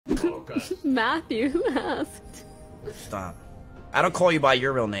Okay. Matthew asked. Stop. I don't call you by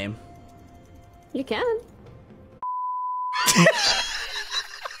your real name. You can.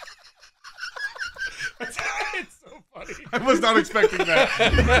 It's so funny. I was not expecting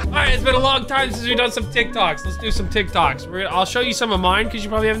that. All right, it's been a long time since we've done some TikToks. Let's do some TikToks. I'll show you some of mine because you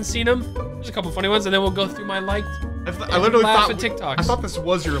probably haven't seen them. There's a couple funny ones, and then we'll go through my liked. I literally laugh thought at TikToks. I thought this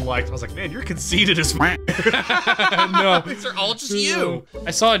was your liked. I was like, man, you're conceited as f. No, these are all just you.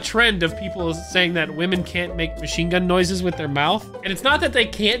 I saw a trend of people saying that women can't make machine gun noises with their mouth, and it's not that they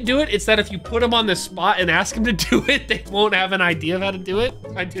can't do it. It's that if you put them on the spot and ask them to do it, they won't have an idea of how to do it.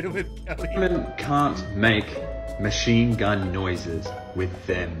 I did it with Kelly. Women can't make machine gun noises with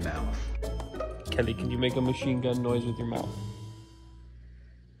their mouth. Kelly, can you make a machine gun noise with your mouth?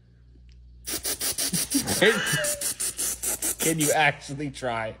 Can you actually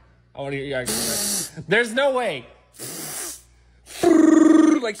try? I want to hear you actually try. There's no way.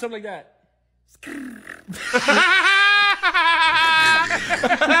 Like something like that.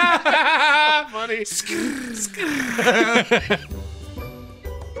 Funny.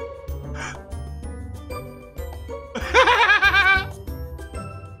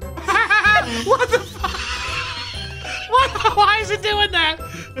 What the fuck? What? Why is it doing that?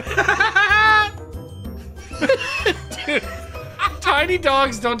 Dude, tiny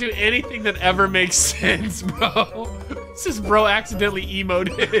dogs don't do anything that ever makes sense, bro. This is bro accidentally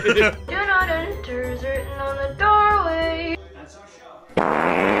emoted. Do not enter is written on the doorway. That's our show.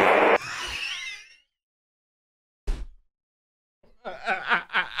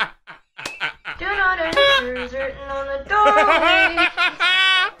 Do not enter is written on the doorway.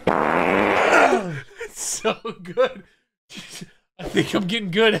 It's so good. I think I'm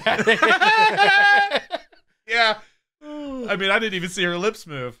getting good at it. Yeah. I mean, I didn't even see her lips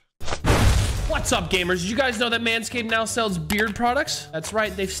move. What's up, gamers? Did you guys know that Manscaped now sells beard products? That's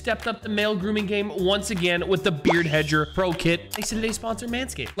right, they've stepped up the male grooming game once again with the Beard Hedger Pro Kit. Thanks to today's sponsor,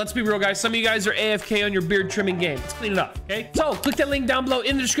 Manscaped. Let's be real, guys. Some of you guys are AFK on your beard trimming game. Let's clean it up, okay? So, click that link down below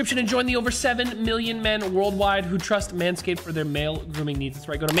in the description and join the over 7 million men worldwide who trust Manscaped for their male grooming needs. That's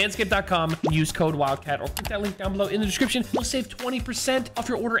right, go to manscaped.com and use code WILDCAT or click that link down below in the description. You'll save 20% off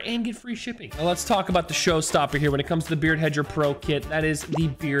your order and get free shipping. Now, let's talk about the showstopper here when it comes to the Beard Hedger Pro Kit. That is the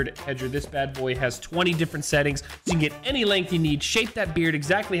Beard Hedger. This bad boy has 20 different settings, so you can get any length you need, shape that beard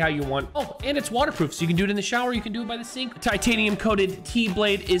exactly how you want. Oh, and it's waterproof, so you can do it in the shower, you can do it by the sink. The titanium coated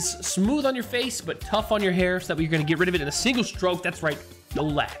T-blade is smooth on your face, but tough on your hair, so that way you're gonna get rid of it in a single stroke. That's right, no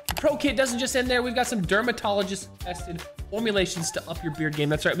lag. The Pro Kit doesn't just end there. We've got some dermatologist tested formulations to up your beard game.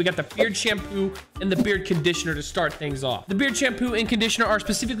 That's right, we got the beard shampoo and the beard conditioner to start things off. The beard shampoo and conditioner are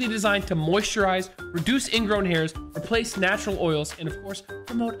specifically designed to moisturize, reduce ingrown hairs, replace natural oils, and of course,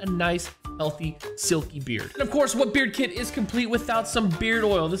 promote a nice, healthy, silky beard. And of course, what beard kit is complete without some beard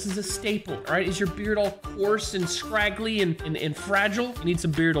oil? This is a staple, all right? Is your beard all coarse and scraggly and fragile? You need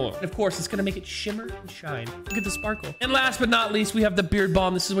some beard oil. And of course, it's gonna make it shimmer and shine. Look at the sparkle. And last but not least, we have the beard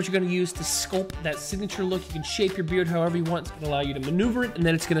balm. This is what you're gonna use to sculpt that signature look. You can shape your beard however you want. It's gonna allow you to maneuver it, and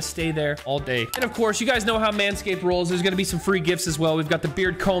then it's gonna stay there all day. And of course, you guys know how Manscaped rolls. There's gonna be some free gifts as well. We've got the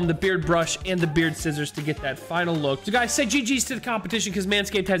beard comb, the beard brush, and the beard scissors to get that final look. So guys, say GG's to the competition because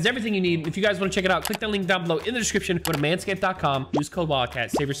Manscaped has everything you need. If you guys want to check it out, click that link down below in the description. Go to manscaped.com, use code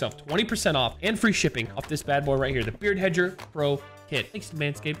WILDCAT, save yourself 20% off and free shipping off this bad boy right here, the Beard Hedger Pro Kit. Thanks to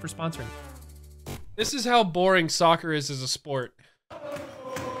Manscaped for sponsoring. This is how boring soccer is as a sport.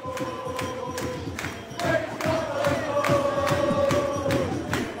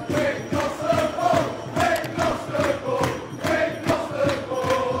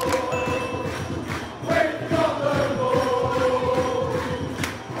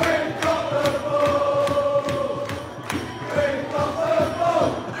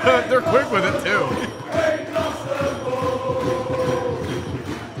 They're quick with it too.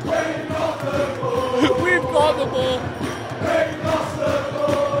 We've got the ball.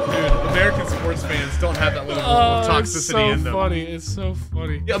 Dude, American sports fans don't have that little of toxicity in them. It's so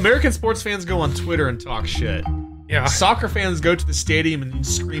funny. Yeah, American sports fans go on Twitter and talk shit. Yeah. Soccer fans go to the stadium and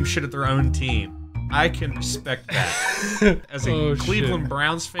scream shit at their own team. I can respect that. As a Cleveland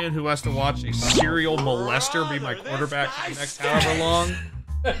Browns fan who has to watch a serial molester be my quarterback for the next however long,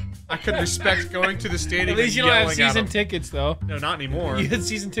 I can respect going to the stadium. At least you don't have season tickets, though. No, not anymore. You had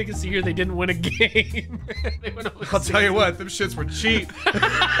season tickets the year they didn't win a game. I'll tell you what, them shits were cheap.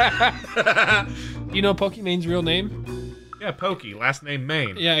 You know Pokemon's real name? Yeah, Pokey, last name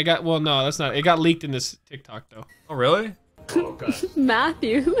Maine. Yeah, it got, well, no, that's not, it got leaked in this TikTok, though. Oh, really? Oh, okay.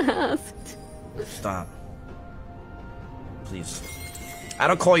 Matthew asked. Stop. Please. I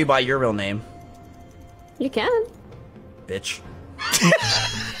don't call you by your real name. You can. Bitch.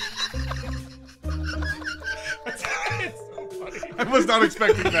 was not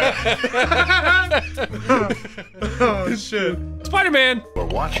expecting that. Oh, shit. Spider-Man. We're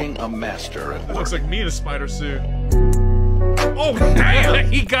watching a master at That work. looks like me in a spider suit. Oh,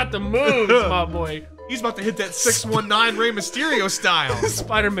 damn. He got the moves, my boy. He's about to hit that 619 Rey Mysterio style.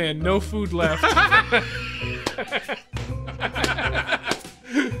 Spider-Man, no food left.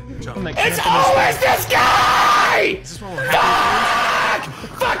 It's always this guy! Is this one we're happy?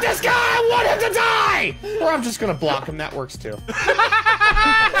 Fuck this guy! I want him to die! Or I'm just gonna block him. That works too.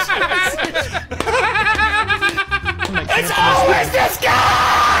 It's always this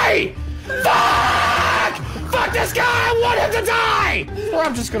guy! Fuck! Fuck this guy! I want him to die! Or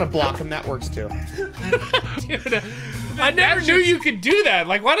I'm just gonna block him. That works too. Dude, I never knew you could do that.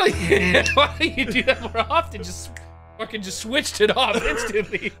 Like, why don't you do that more often? Just fucking just switched it off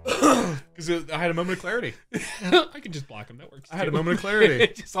instantly. Because I had a moment of clarity. I can just block him. That works. I had a moment of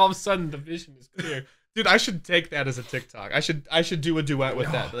clarity. Just all of a sudden, the vision is clear. Dude, I should take that as a TikTok. I should do a duet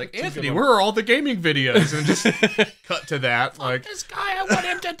with that. Be like, that's a Anthony, good where are all the gaming videos? And just cut to that. Like, This guy, I want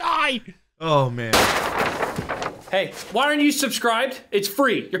him to die. oh man. Hey, why aren't you subscribed? It's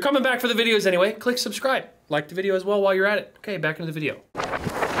free. You're coming back for the videos anyway. Click subscribe. Like the video as well while you're at it. Okay, back into the video.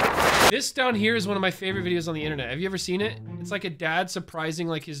 This down here is one of my favorite videos on the internet. Have you ever seen it? It's like a dad surprising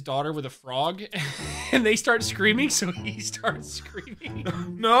like his daughter with a frog and they start screaming, so he starts screaming.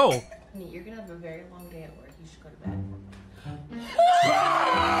 No. You're gonna have a very long day at work. You should go to bed.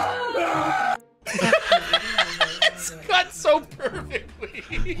 It's cut so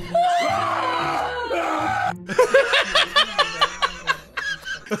perfectly.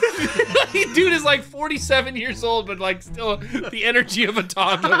 Dude is like 47 years old, but like still the energy of a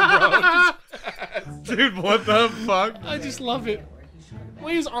toddler, bro. Dude, what the fuck? I just love it. The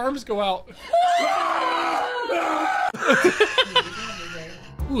way his arms go out.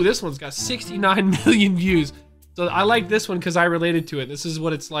 Ooh, this one's got 69 million views. So I like this one because I related to it. This is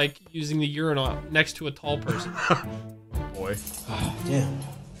what it's like using the urinal next to a tall person. Boy. Oh, damn.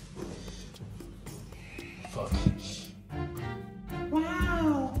 Fuck.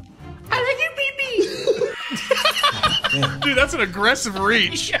 Wow. I like your pee-pee. Dude, that's an aggressive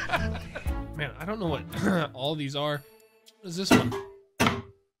reach. Yeah. Man, I don't know what all these are. What is this one?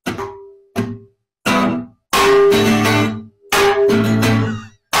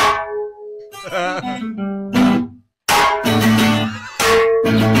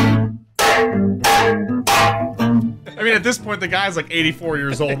 I mean, at this point, the guy's like 84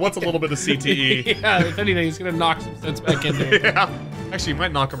 years old. What's a little bit of CTE? Yeah, if anything, he's gonna knock some sense back into it. Yeah. Actually, he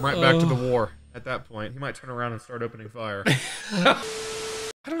might knock him right back to the war at that point. He might turn around and start opening fire. I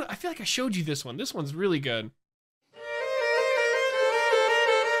don't know. I feel like I showed you this one. This one's really good.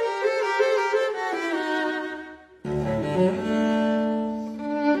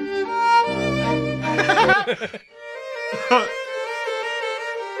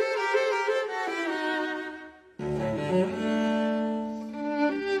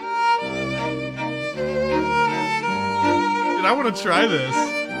 Dude, I want to try this.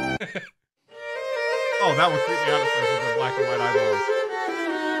 Oh, that one creeped me out at first with the black and white eyeballs.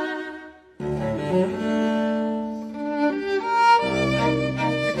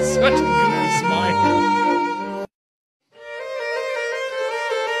 It's such a goofy smile.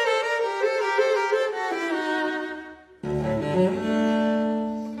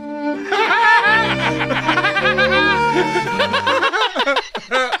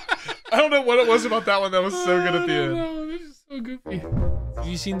 I don't know what it was about that one that was so good at the end. No, this is so goofy. Have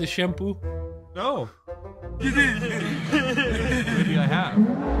you seen the shampoo? No. Maybe I have.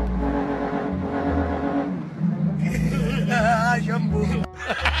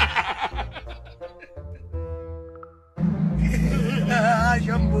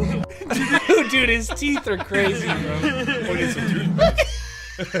 Dude, his teeth are crazy, bro.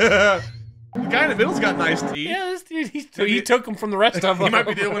 The guy in the middle's got nice teeth. Yeah, this dude, he took them from the rest of them. He might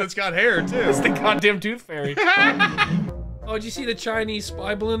be the one that's got hair, too. It's the goddamn tooth fairy. Oh, did you see the Chinese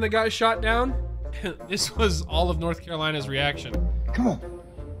spy balloon that got shot down? This was all of North Carolina's reaction. Come on.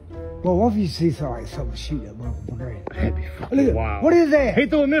 Well, what if you see something shoot that motherfucker? That'd be fucking wild. What is that? He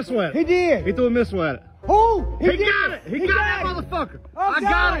threw a missile at it. He did. He threw a missile at it. Oh, He got it. He got that motherfucker. Oh, I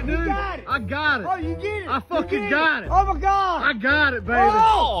got it, he dude. got it. I got it. Oh, you get it. I fucking got it. Oh my God. I got it, baby.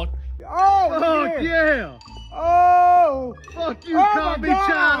 Oh! Oh, Fuck yeah. Oh. Fuck you, Oh, call my me God.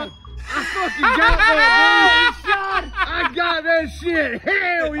 China. I fucking got that, dude. I got that shit.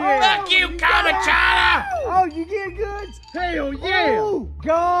 Hell yeah. Fuck you, Comet China! Oh, you get good? Hell yeah. Oh,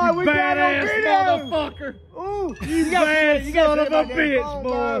 God, we got it on Badass video. motherfucker. Ooh, You bad son of a bitch,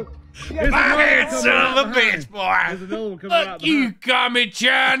 boy. There's another one coming Son out of a behind. bitch, boy! There's another one coming out Fuck you, Comet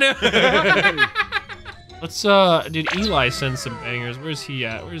China! Let's did Eli send some bangers? Where's he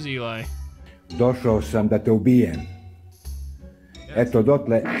at? Where's Eli? Došao sam da te ubijem. Eto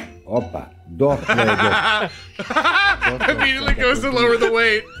dotle, opa, dotle Immediately goes to lower the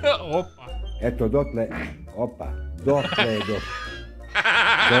weight. Eto dotle, opa, došao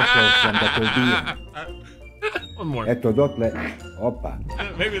sam da te ubijem. One more. Eto dotle, opa.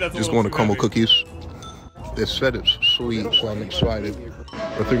 Maybe that's just going to crumble cookies. They said it's sweet, so I'm excited.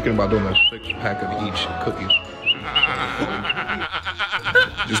 We're thinking about doing a 6-pack of each cookies.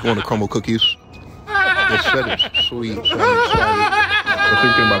 Just going to crumble cookies. They said it's sweet, so I'm excited. We're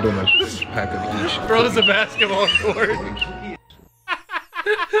thinking about doing a 6-pack of each. Throws a basketball court.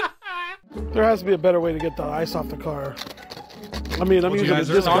 There has to be a better way to get the ice off the car. I mean, I'm using a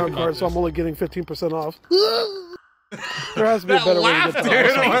discount card, so I'm only getting 15% off. There has to be a better way to get the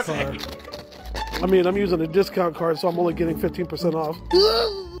ice off the car. I mean, I'm using a discount card, so I'm only getting 15% off.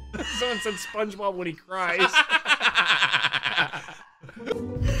 Someone said SpongeBob when he cries.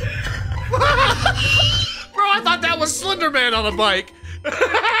 Bro, I thought that was Slender Man on a bike.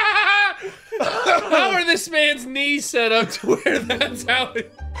 How are this man's knees set up to where that's how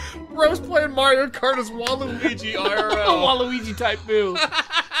it... Bro's playing Mario Kart as Waluigi IRL. Waluigi type move.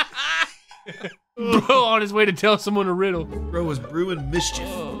 Bro on his way to tell someone a riddle. Bro was brewing mischief.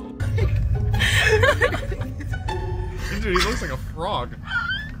 Dude, he looks like a frog.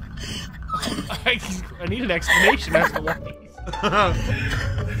 I need an explanation as to why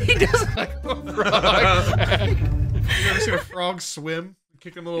he does look like a frog. You ever seen a frog swim?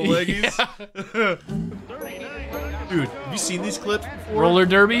 Kicking little leggies? Yeah. Dude, have you seen these clips before? Roller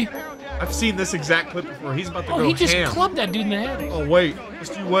derby? I've seen this exact clip before. He's about to go ham. Oh, he just clubbed that dude in the head. Oh, wait.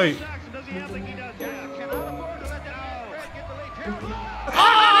 Just you wait.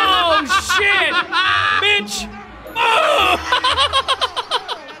 Oh, shit! Bitch! Oh!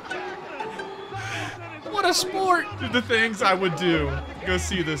 What a sport! Dude, the things I would do to go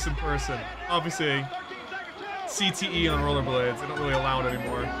see this in person. Obviously, CTE on rollerblades. They don't really allow it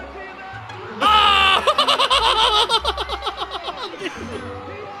anymore. Oh!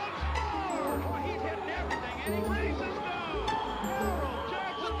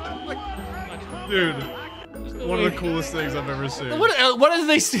 Dude, one of the coolest things I've ever seen. What does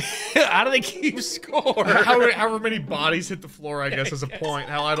they see? How do they keep score? However many bodies hit the floor, I guess, is a point.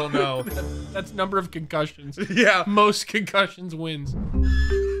 Hell, I don't know. That's number of concussions. Yeah. Most concussions wins.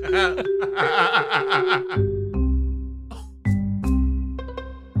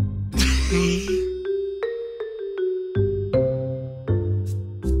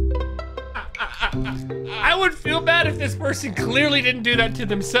 I would feel bad if this person clearly didn't do that to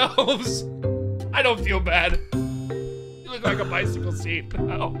themselves. I don't feel bad. You look like a bicycle seat.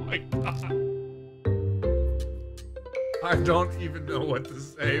 Oh my god. I don't even know what to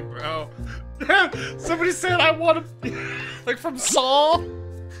say, bro. Somebody said I want to, like from Saul.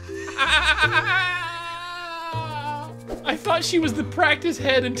 I thought she was the practice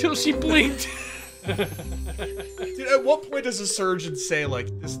head until she blinked. Dude, at what point does a surgeon say like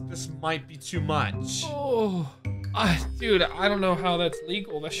this might be too much? Oh, dude, I don't know how that's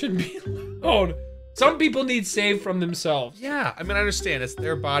legal. That shouldn't be allowed. Some people need saved from themselves. Yeah, I mean, I understand. It's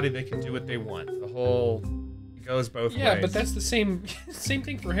their body. They can do what they want. The whole it goes both ways. Yeah, but that's the same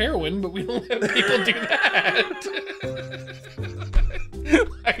thing for heroin, but we don't have people do that.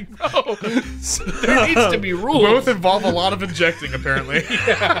 Like, bro, there needs to be rules. Both involve a lot of injecting, apparently.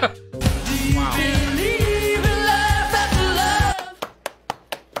 Yeah. Wow.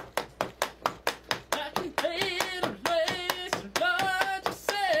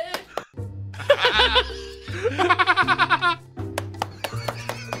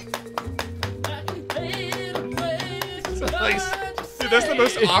 Dude, that's the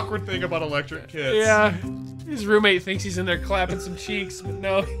most awkward thing about electric kids. Yeah. His roommate thinks he's in there clapping some cheeks, but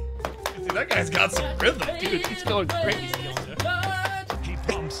no. Dude, that guy's got some rhythm, dude. He's going crazy. He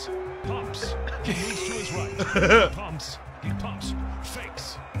pumps, he moves to his right, he pumps,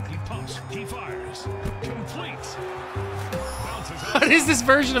 fakes, he pumps, he fires, completes. What is this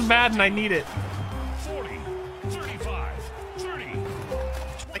version of Madden? I need it. 40, 35, 30.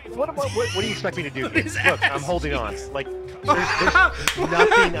 What do you expect me to do? Look, I'm holding on. Like, there's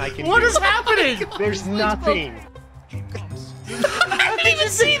nothing I can do. What is happening? There's nothing. How did you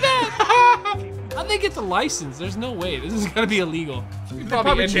see that? How'd they get the license? There's no way. This is gonna be illegal. They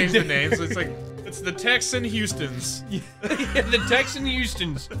probably changed the names. It's like, it's the Texan Houstons. Yeah, the Texan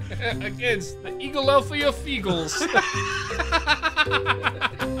Houstons against the Eagleophia Feagles.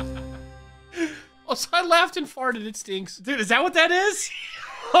 Oh, so I laughed and farted. It stinks. Dude, is that what that is?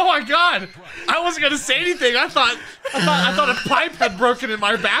 Oh my god! I wasn't gonna say anything. I thought a pipe had broken in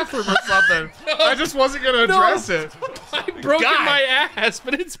my bathroom or something. I just wasn't gonna address it. I broke in my ass,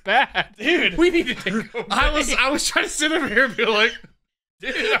 but it's bad, dude. We need to take a break. I was trying to sit over here and be like,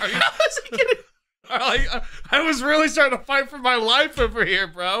 dude, are you? I was really starting to fight for my life over here,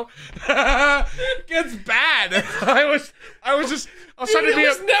 bro. It gets bad. I was trying to be. It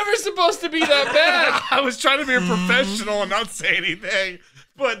was never supposed to be that bad. I was trying to be a professional and not say anything.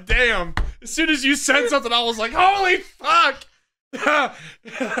 But damn, as soon as you said something, I was like, holy fuck! I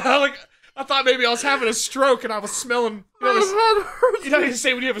thought maybe I was having a stroke and I was smelling. You know how you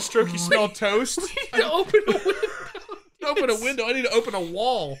say when you have a stroke, you smell toast? We need to open a window. Open a window. I need to open a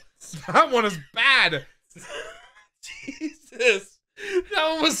wall. That one is bad. Jesus. That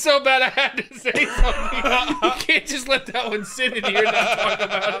one was so bad I had to say something. You can't just let that one sit in here and not talk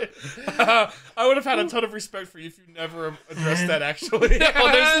about it. I would have had a ton of respect for you if you never addressed that, actually.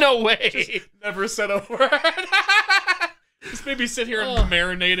 No, there's no way. Just never said a word. Just maybe sit here and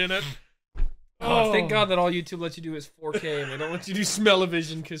marinate in it. Oh, thank God that all YouTube lets you do is 4K and they don't let you do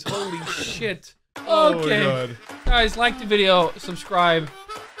smell-o-vision, because holy shit. Okay. Oh, guys, like the video, subscribe,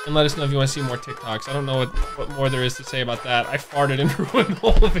 and let us know if you want to see more TikToks. I don't know what more there is to say about that. I farted and ruined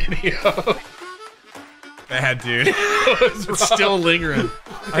the whole video. Bad, dude. It's still lingering.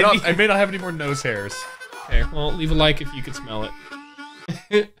 I may not have any more nose hairs. Okay, well, leave a like if you can smell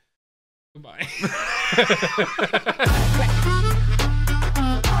it. Goodbye.